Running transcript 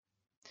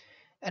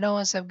Hello,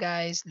 what's up,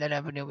 guys? Let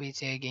with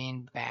you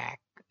again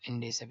back in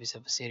this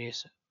episode of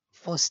series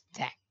Full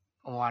Stack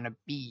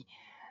Wannabe.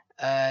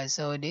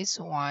 So this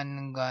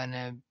one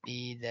gonna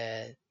be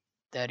the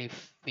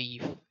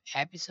 35th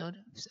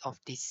episode of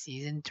this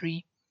season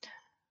 3.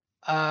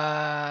 So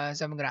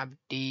I'm gonna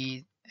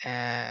update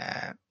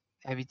uh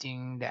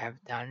everything that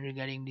I've done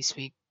regarding this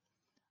week.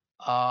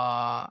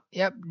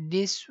 Yep,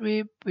 this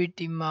week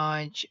pretty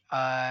much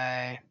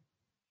I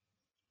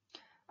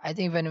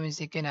think if I'm not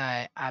mistaken,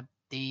 I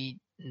update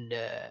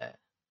the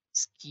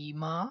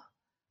schema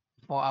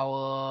for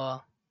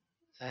our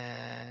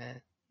uh,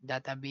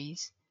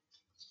 database.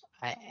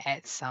 I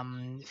add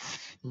some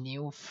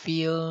new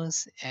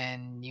fields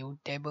and new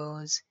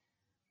tables.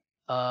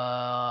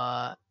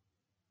 Uh,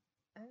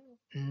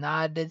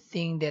 Another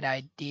thing that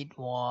I did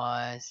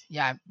was,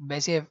 yeah,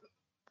 basically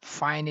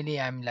finally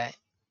I'm like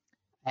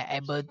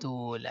able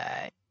to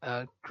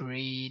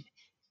create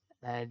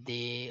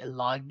the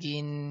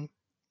login,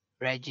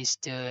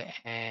 register,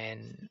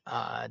 and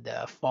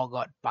the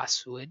forgot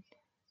password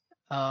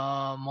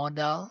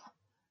model.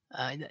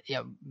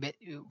 Yeah, but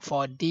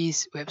for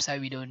this website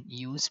we don't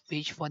use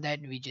page for that.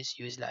 We just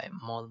use like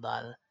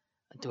modal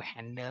to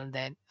handle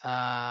that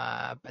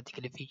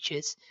particular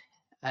features.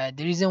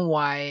 The reason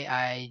why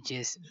I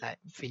just like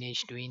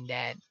finished doing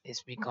that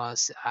is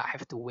because I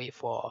have to wait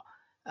for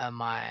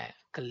my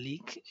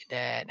colleague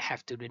that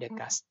have to do the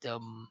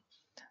custom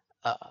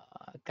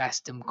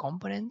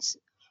components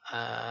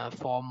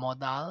for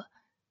modal.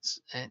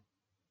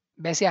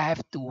 Basically I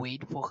have to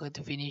wait for her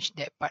to finish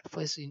that part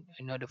first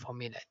in order for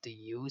me like to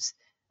use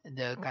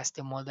the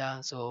custom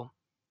model. So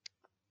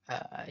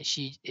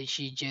she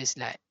just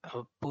like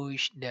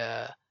push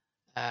the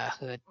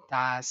her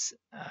task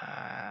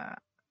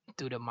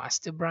to the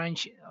master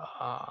branch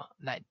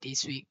like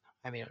this week.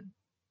 I mean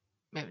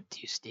maybe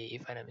Tuesday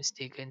if I'm not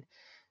mistaken.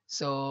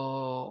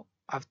 So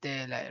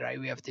after like right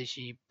away after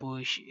she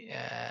push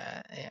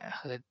yeah,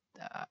 her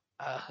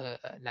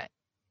like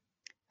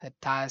her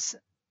task,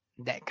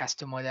 that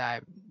customer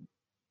that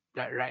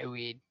I right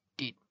away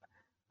did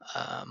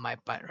my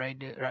part, right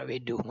way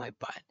do my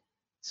part.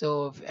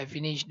 So I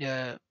finished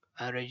the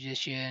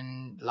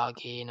registration,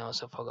 login,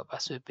 also forgot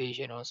password page,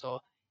 and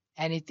also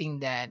anything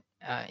that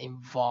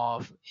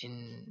involved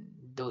in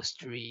those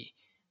three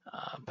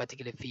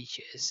particular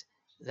features,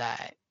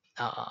 that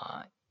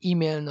uh,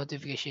 email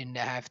notification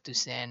that I have to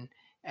send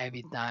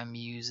every time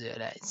user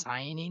like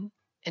sign in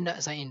and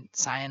not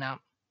sign up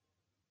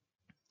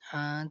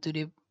to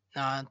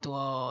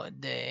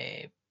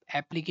the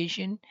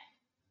application.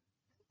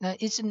 Now,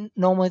 it's a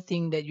normal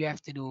thing that you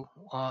have to do.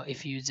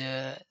 If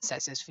user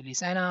successfully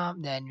sign up,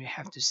 then you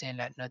have to send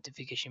that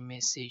notification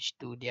message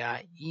to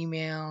their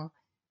email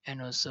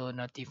and also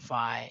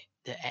notify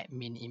the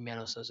admin email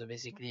also. So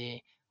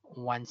basically,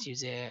 once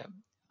user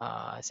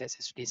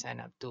successfully sign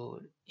up to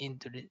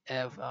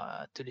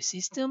the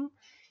system,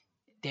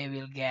 they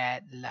will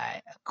get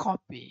like a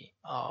copy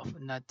of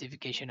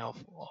notification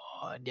of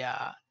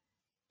their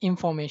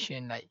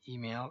information like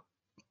email,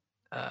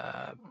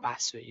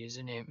 password,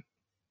 username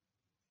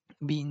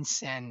being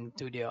sent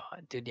to their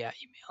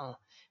email,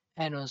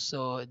 and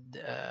also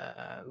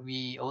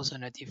we also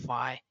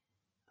notify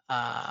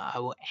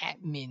our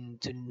admin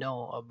to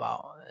know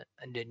about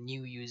the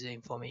new user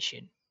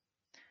information.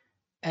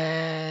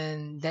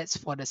 And that's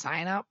for the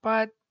sign up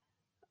part.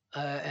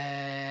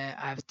 I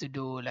have to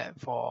do like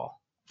for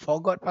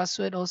forgot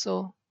password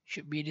also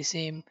should be the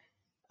same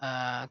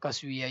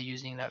because we are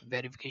using like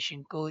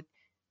verification code,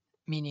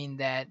 meaning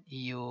that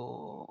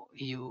you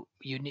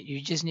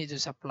just need to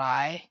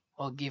supply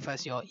or give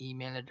us your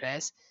email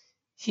address,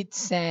 hit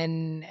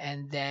send,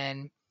 and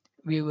then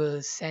we will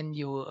send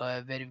you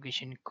a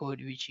verification code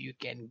which you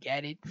can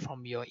get it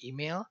from your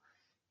email.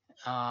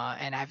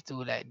 And I have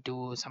to like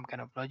do some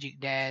kind of logic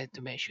there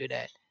to make sure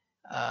that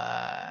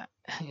uh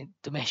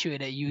to make sure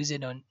that user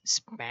don't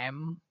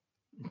spam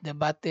the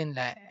button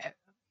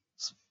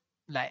s-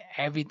 like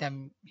every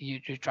time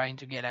you're trying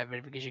to get a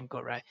verification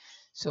code, right?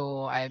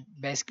 So I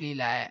basically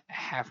like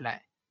have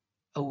like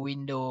a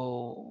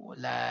window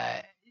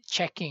like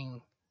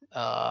checking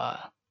uh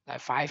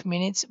like 5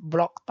 minutes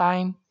block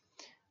time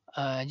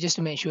just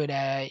to make sure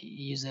that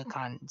user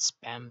can't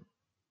spam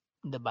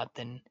the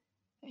button.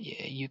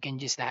 You can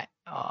just like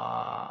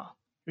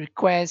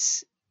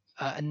request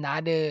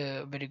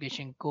another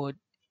verification code.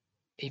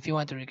 If you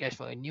want to request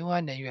for a new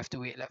one, then you have to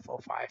wait like for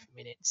 5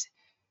 minutes.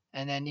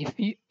 And then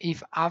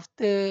if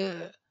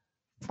after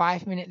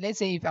 5 minutes, let's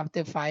say if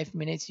after 5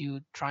 minutes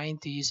you trying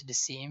to use the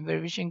same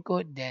verification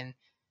code, then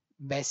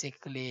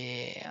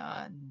basically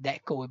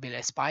that code will be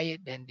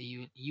expired. Then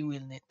you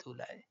will need to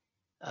like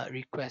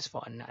request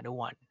for another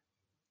one.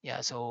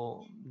 Yeah,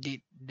 so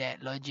did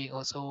that logic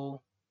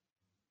also.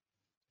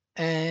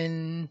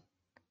 And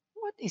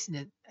what is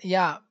that?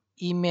 Yeah,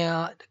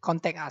 email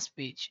contact us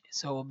page.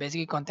 So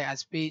basically contact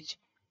us page,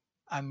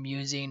 I'm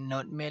using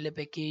Node Mailer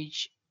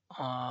package.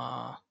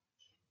 I've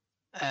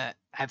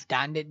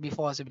done that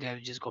before, so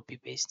I'm just copy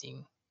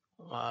pasting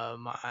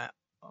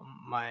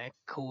my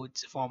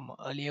codes from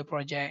earlier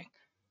project.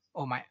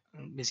 or my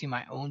basically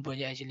my own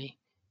project actually.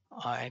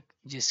 I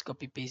just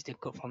copy paste the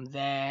code from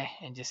there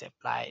and just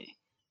apply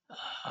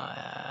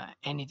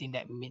anything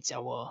that meets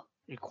our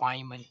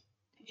requirement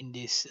in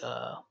this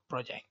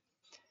project.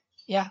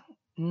 Yeah,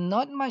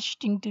 not much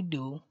thing to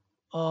do.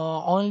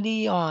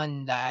 Only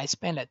on that I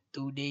spent like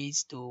 2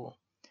 days to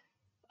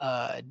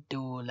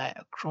do like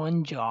a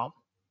cron job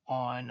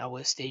on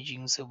our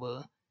staging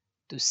server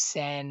to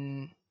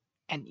send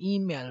an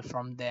email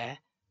from there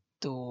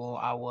to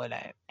our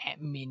like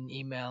admin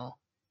email,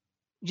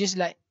 just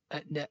like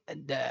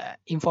the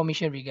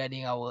information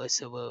regarding our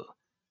server,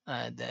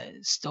 the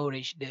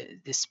storage,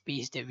 the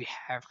space that we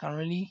have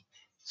currently.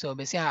 So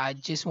basically, I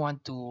just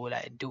want to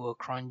like do a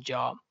cron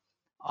job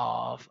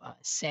of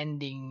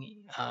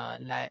sending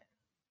like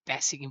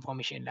basic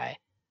information like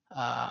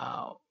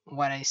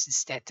what is the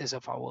status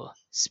of our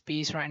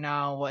space right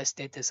now, what is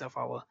status of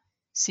our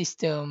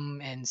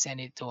system, and send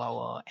it to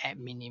our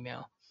admin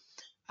email.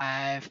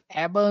 I've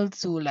able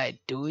to like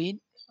do it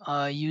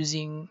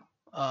using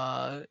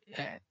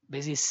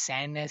basically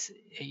send as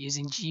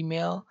using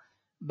Gmail,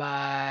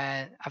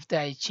 but after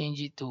I change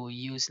it to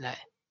use like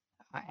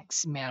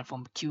Xmail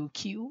from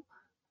QQ,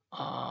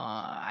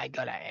 I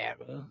got an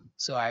error.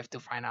 So I have to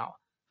find out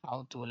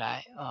how to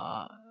like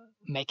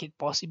make it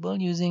possible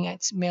using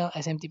Xmail,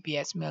 SMTP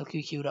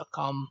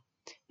xmailqq.com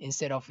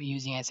instead of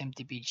using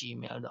SMTP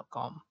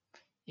gmail.com.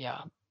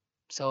 Yeah.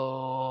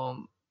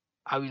 So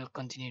I will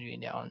continue doing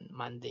that on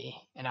Monday,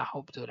 and I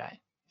hope to like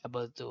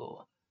able to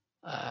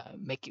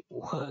make it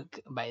work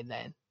by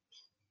then.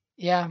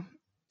 Yeah.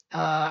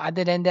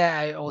 Other than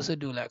that, I also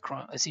do like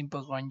a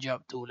simple cron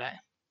job to like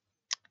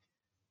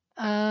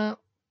uh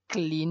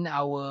clean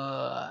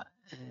our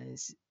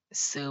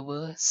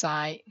server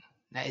side,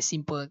 like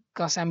simple,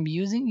 because uh I'm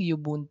using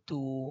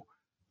Ubuntu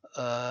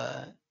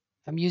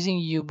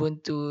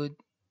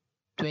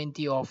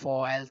 20 or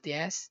 4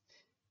 LTS,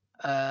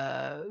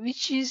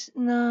 which is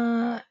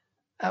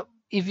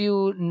if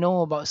you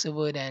know about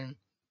server, then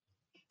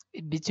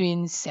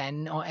between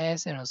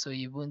CentOS and also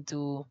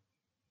Ubuntu,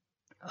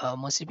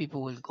 mostly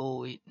people will go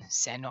with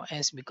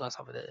CentOS because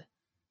of the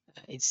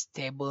its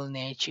stable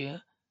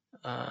nature.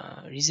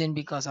 Reason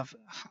because of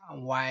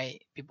why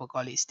people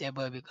call it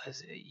stable,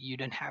 because you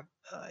don't have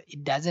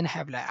it doesn't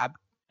have like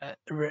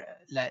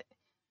like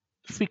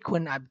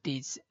frequent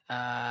updates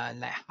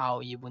like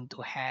how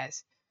Ubuntu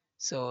has.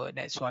 So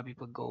that's why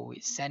people go with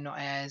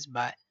CentOS.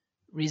 But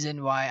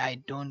reason why I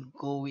don't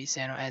go with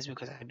CentOS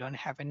because I don't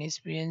have any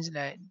experience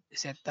like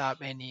set up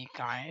any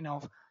kind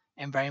of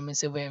environment,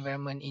 server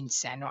environment in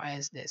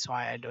CentOS. That's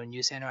why I don't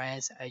use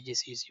CentOS. I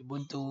just use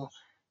Ubuntu,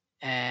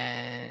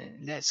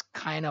 and that's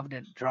kind of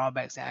the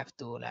drawbacks I have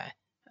to like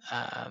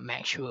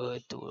make sure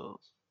to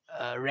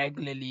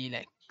regularly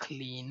like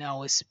clean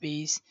our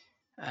space,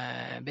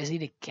 basically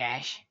the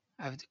cache.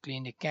 I have to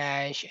clean the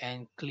cache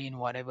and clean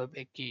whatever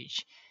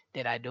package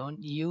that I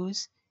don't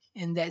use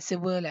in that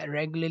server like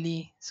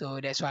regularly. So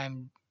that's why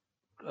I'm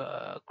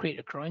create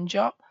a cron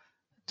job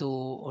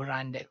to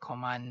run that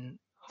command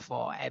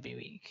for every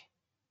week.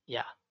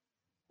 Yeah,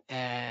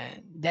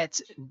 and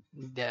that's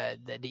the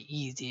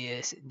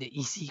easiest, the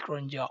easy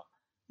cron job.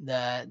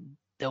 The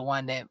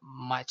one that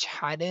much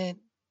harder,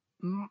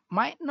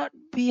 might not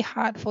be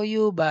hard for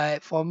you,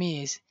 but for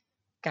me it's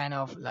kind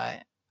of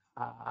like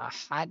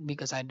hard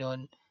because I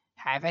don't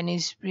have any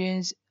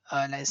experience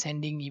like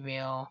sending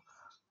email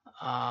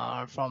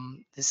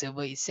from the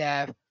server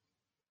itself.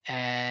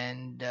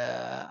 And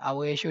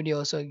our HOD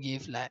also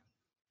give like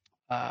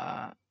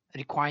uh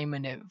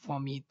requirement that for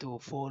me to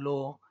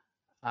follow.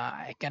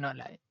 I cannot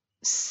like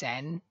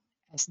send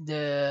as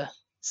the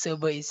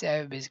server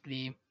itself.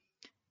 Basically,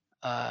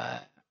 uh,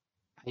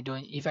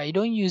 if I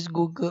don't use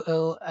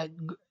Google,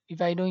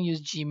 if I don't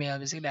use Gmail,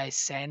 basically I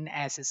send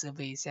as a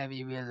server itself.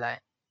 It will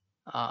like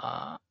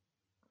uh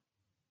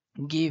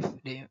give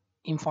the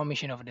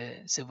information of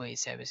the server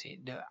itself, basically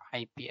the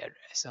IP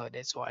address. So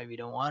that's why we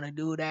don't want to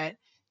do that.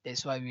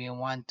 That's why we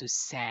want to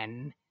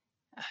send.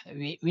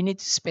 We need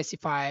to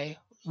specify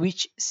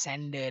which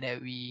sender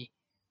that we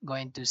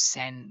going to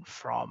send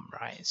from,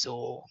 right?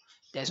 So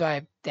that's why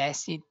I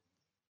test it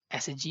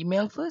as a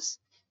Gmail first,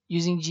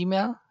 using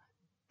Gmail,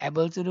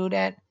 able to do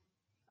that.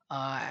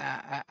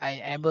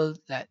 I able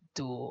that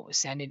to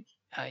send it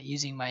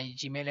using my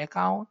Gmail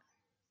account.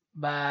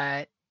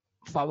 But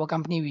for our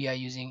company we are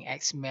using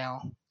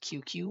Xmail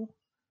QQ.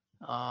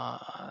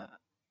 uh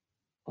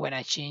when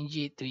I change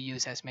it to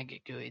use as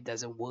MakeQ, it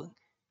doesn't work.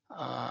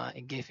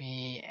 It gave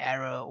me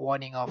error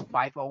warning of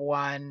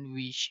 501,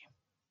 which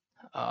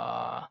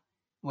uh,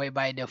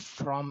 whereby the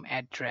from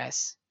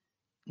address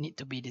need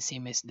to be the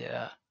same as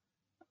the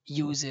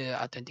user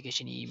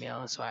authentication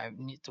email. So I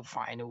need to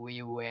find a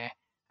way where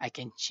I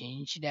can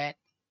change that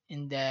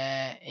in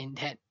that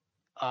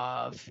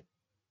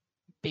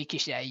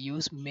package that I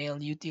use, mail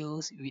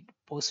utils with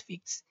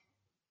postfix.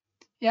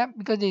 Yeah,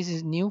 because this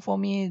is new for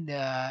me.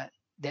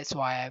 That's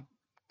why I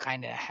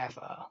kind of have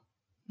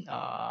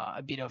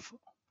a bit of,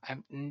 I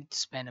need to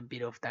spend a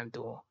bit of time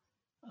to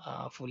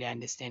fully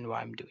understand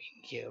what I'm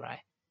doing here, right?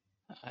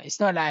 It's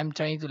not like I'm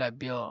trying to like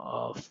build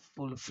a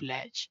full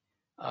fledged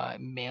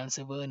mail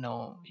server.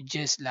 No,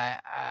 just like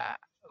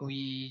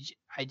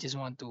I just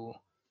want to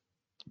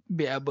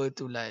be able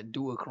to like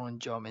do a cron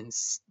job and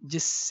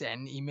just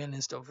send email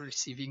instead of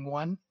receiving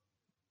one.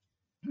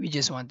 We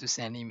just want to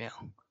send email.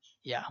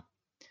 Yeah.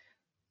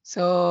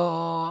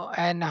 So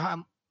and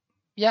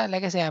yeah,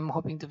 like I said, I'm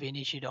hoping to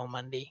finish it on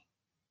Monday,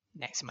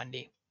 next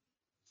Monday.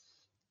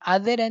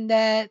 Other than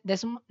that,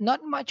 there's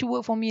not much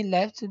work for me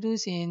left to do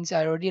since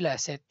I already like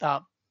set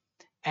up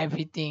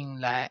everything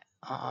like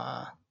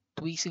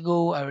 2 weeks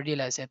ago. I already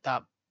like set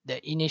up the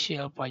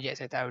initial project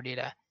that I already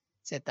like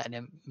set up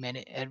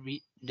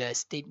the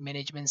state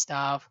management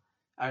stuff.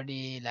 I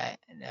already like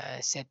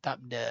set up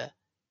the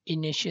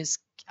initial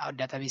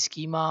database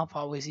schema for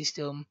our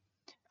system.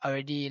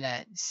 Already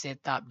like set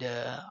up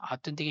the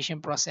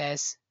authentication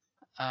process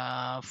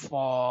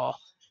for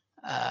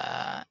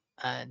uh,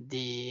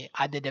 the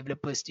other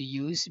developers to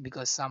use,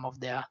 because some of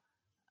their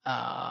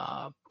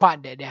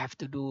part that they have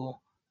to do,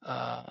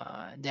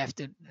 they have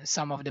to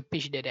some of the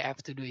page that they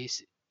have to do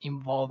is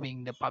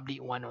involving the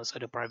public one, also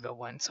the private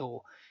one.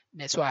 So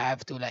that's why I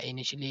have to like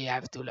initially I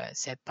have to like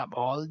set up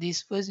all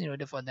these first in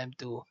order for them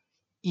to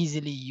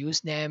easily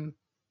use them.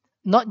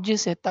 Not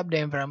just set up the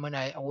environment,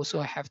 I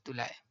also have to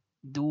like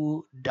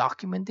do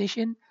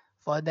documentation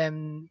for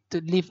them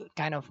to leave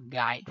kind of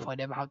guide for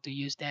them how to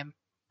use them,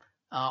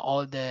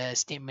 all the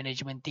state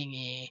management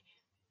thingy,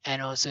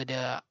 and also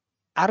the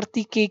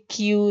RTK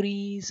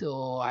query.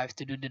 So I have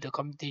to do the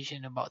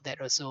documentation about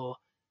that also.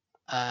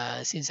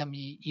 Since I'm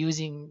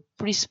using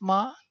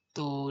Prisma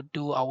to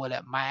do our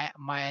like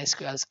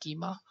MySQL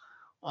schema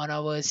on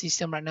our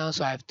system right now,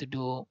 so I have to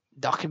do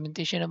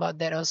documentation about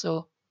that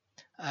also,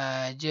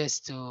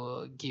 just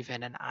to give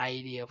an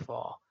idea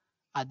for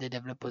other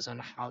developers on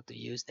how to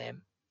use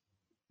them.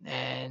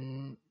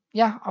 And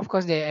yeah, of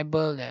course they're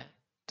able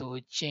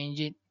to change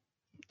it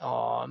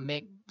or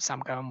make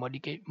some kind of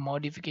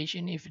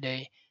modification if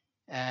they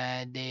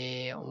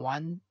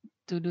want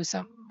to do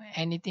some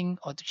anything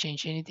or to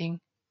change anything.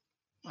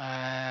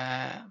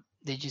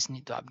 They just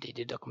need to update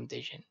the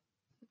documentation,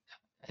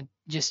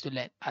 just to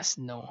let us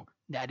know,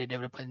 the other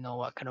developers know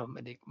what kind of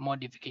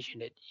modification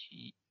that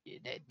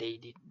they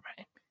did,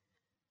 right?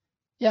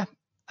 Yeah.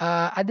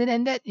 Other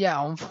than that, yeah,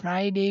 on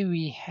Friday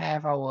we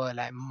have our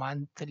like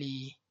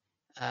monthly,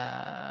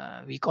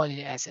 we call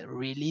it as a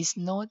release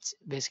notes.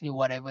 Basically,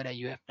 whatever that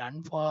you have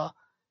done for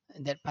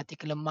that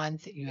particular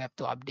month, you have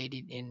to update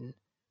it in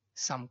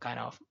some kind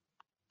of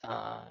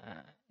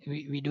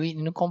we do it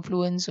in a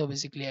Confluence. So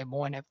basically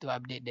everyone have to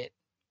update that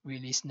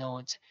release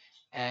notes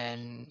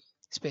and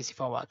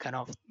specify what kind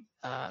of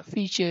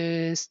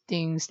features,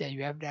 things that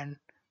you have done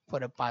for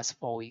the past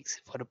 4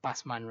 weeks, for the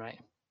past month, right?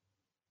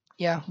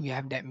 Yeah, we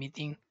have that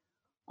meeting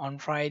on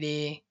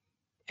Friday.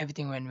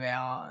 Everything went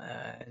well.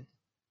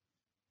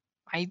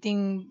 I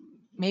think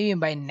maybe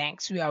by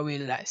next week I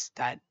will like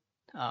start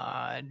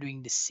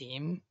doing the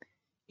same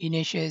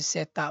initial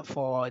setup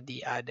for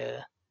the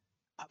other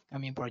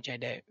upcoming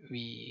project that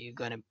we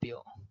gonna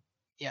build.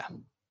 Yeah,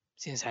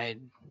 since I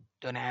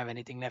don't have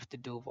anything left to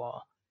do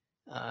for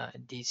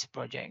this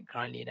project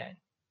currently that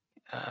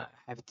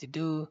have to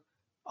do.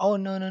 Oh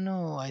no no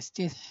no! I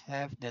still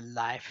have the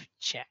live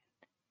chat.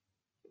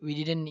 We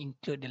didn't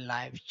include the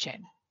live chat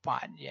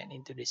part yet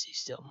into the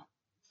system.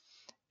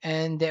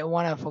 And that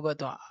one I forgot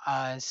to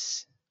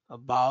ask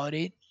about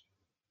it.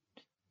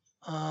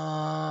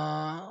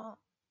 Uh,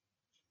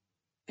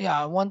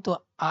 yeah, I want to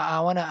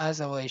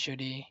ask our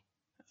HOD,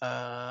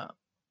 uh,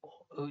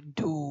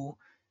 do,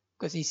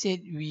 because he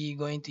said we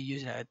going to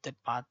use a third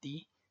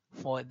party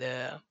for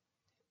the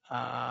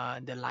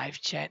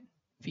live chat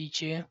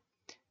feature,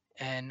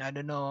 and I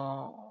don't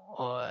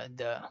know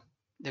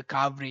the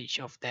coverage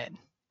of that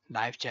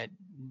live chat.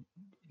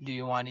 Do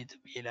you want it to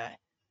be like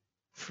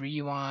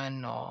free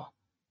one, or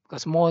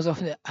because most of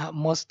the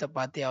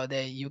party out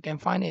there you can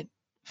find it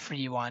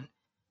free one,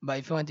 but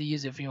if you want to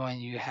use the free one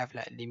you have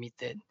like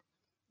limited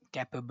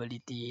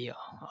capability,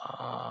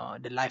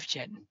 the live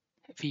chat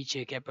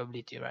feature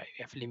capability, right?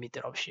 You have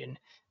limited option,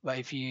 but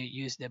if you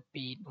use the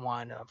paid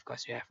one, of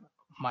course you have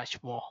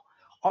much more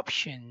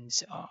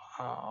options,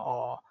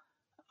 or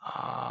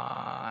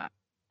uh,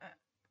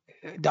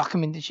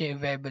 documentation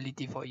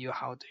availability for you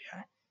how to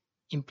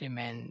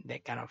implement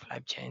that kind of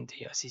live chat into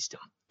your system.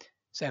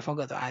 So I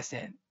forgot to ask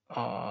that.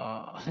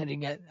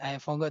 I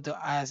forgot to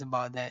ask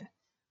about that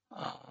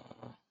uh,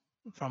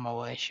 from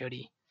our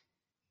HOD.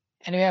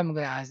 Anyway, I'm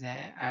gonna ask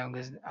that. I'm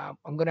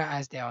gonna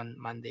ask that on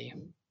Monday.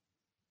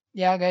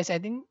 Yeah, guys, I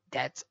think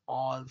that's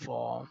all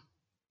for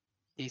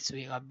this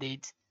week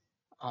updates.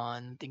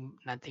 On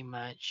nothing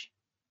much.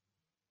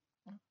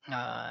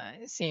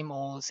 Same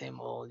old, same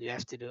old. You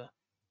have to do.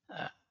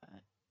 Uh,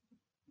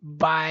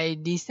 by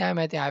this time,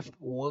 I think I've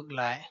worked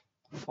like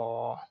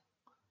for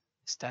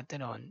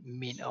started on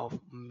mid of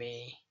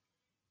May.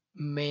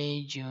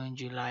 May, June,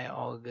 July,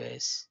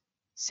 August,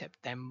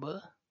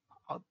 September,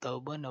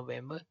 October,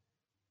 November,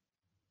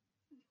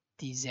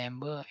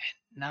 December,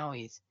 and now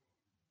it's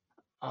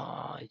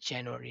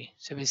January.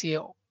 So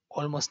basically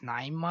almost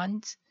 9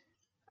 months.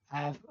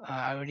 I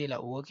already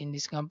like work in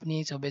this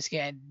company, so basically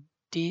at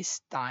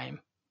this time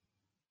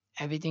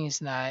everything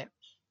is like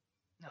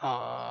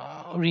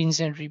rinse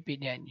and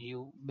repeat, that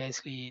you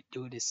basically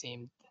do the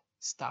same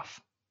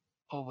stuff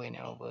over and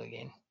over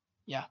again.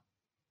 Yeah.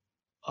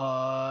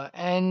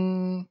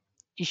 And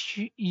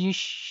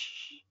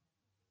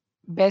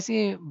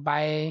basically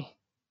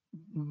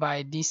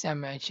by this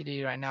time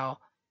actually right now,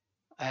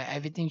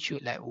 everything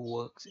should like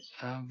work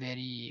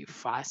very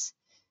fast,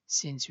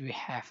 since we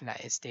have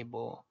like a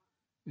stable,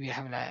 we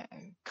have like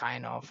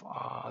kind of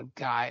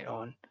guide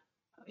on,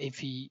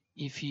 if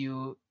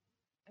you,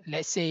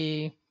 let's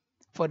say,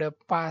 for the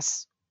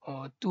past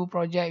two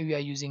project we are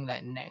using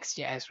like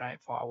Next.js, right,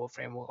 for our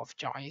framework of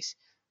choice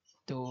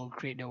to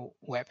create the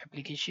web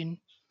application.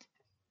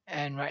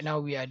 And right now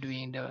we are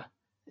doing the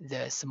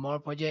small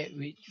project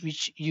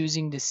which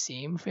using the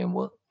same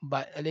framework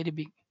but a little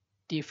bit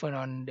different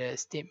on the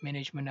state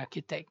management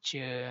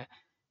architecture,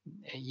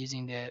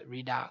 using the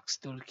Redux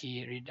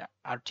toolkit,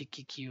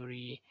 RTK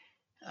query.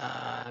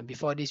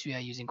 Before this, we are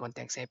using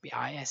Context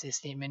API as a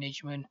state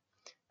management,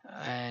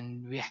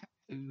 and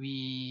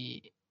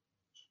we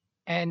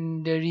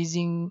and the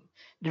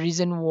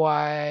reason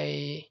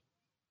why,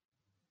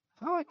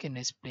 how I can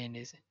explain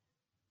this.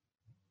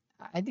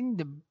 I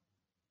think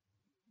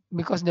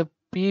because the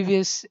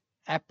previous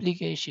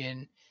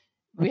application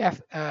we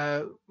have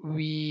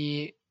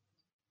we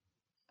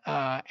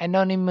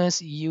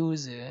anonymous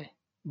user,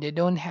 they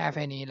don't have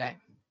any like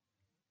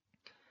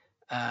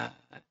uh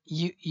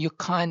you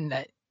can't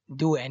like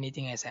do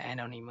anything as an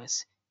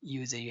anonymous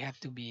user. You have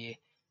to be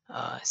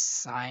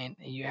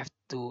you have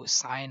to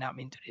sign up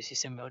into the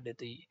system in order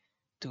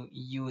to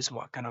use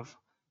what kind of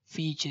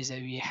features that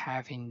we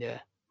have in the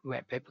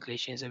web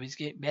application. So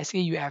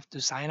basically you have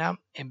to sign up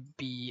and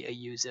be a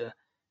user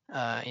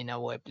in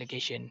our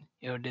application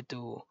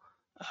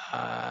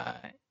uh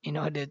in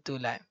order to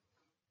like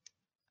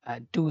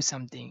do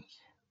something.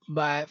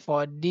 But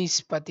for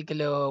this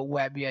particular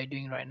web we are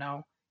doing right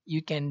now,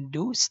 you can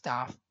do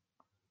stuff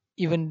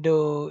even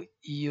though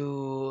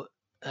you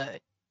uh,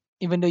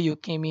 even though you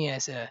came in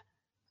as a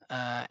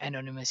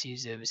anonymous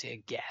user, we say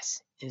a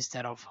guest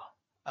instead of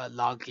a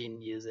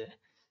login user.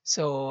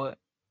 So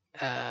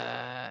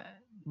uh,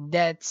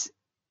 that's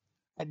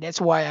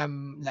that's why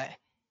I'm like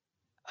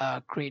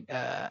create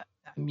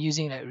I'm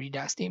using like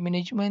Redux state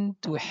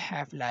management to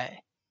have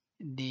like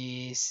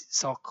this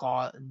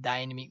so-called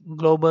dynamic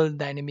global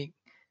dynamic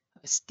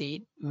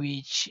state,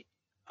 which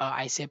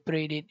I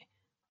separated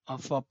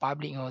for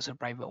public and also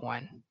private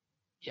one.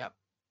 Yep,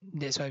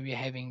 that's why we're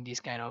having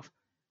this kind of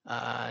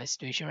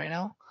situation right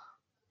now.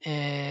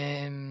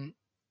 And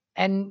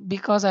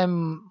because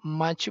I'm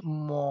much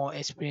more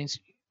experienced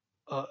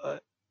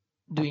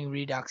doing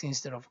Redux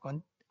instead of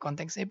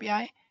Context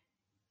API,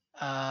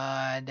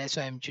 that's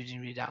why I'm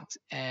choosing Redux.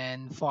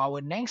 And for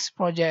our next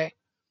project,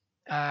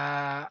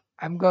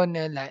 I'm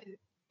gonna like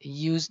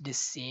use the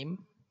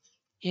same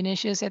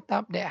initial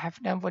setup that I have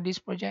done for this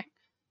project,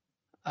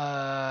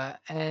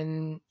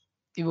 and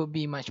it will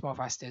be much more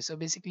faster. So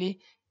basically,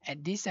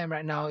 at this time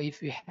right now,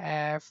 if you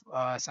have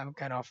some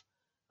kind of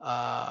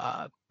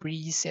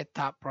pre-set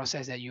up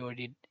process that you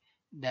already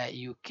that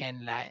you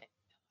can like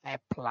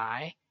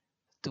apply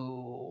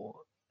to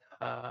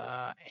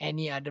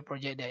any other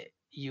project that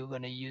you're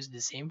gonna use the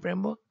same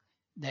framework,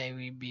 then it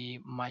will be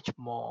much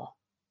more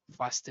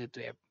faster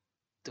to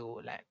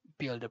like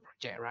build the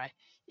project, right?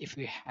 If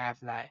we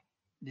have like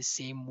the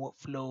same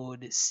workflow,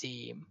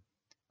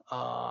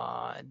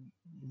 uh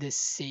the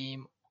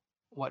same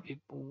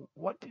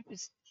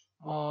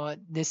or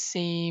the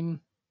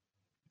same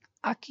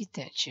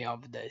architecture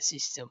of the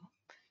system.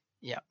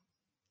 Yeah.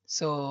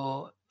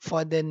 So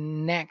for the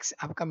next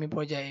upcoming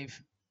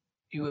project,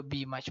 it will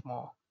be much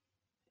more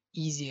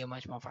easier,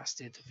 much more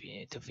faster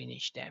to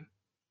finish them.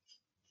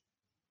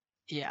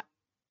 Yeah.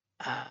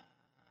 Uh,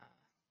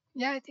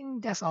 yeah, I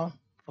think that's all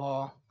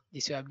for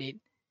this update.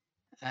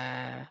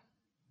 I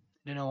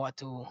don't know what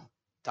to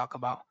talk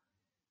about.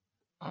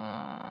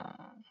 Uh,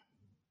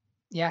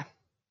 yeah,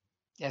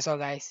 that's all,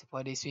 guys,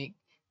 for this week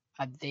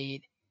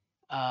update.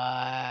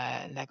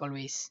 Like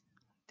always,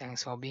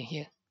 thanks for being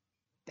here.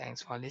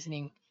 Thanks for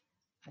listening.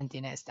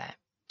 Until next time.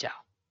 Ciao.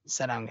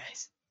 Salam,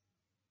 guys.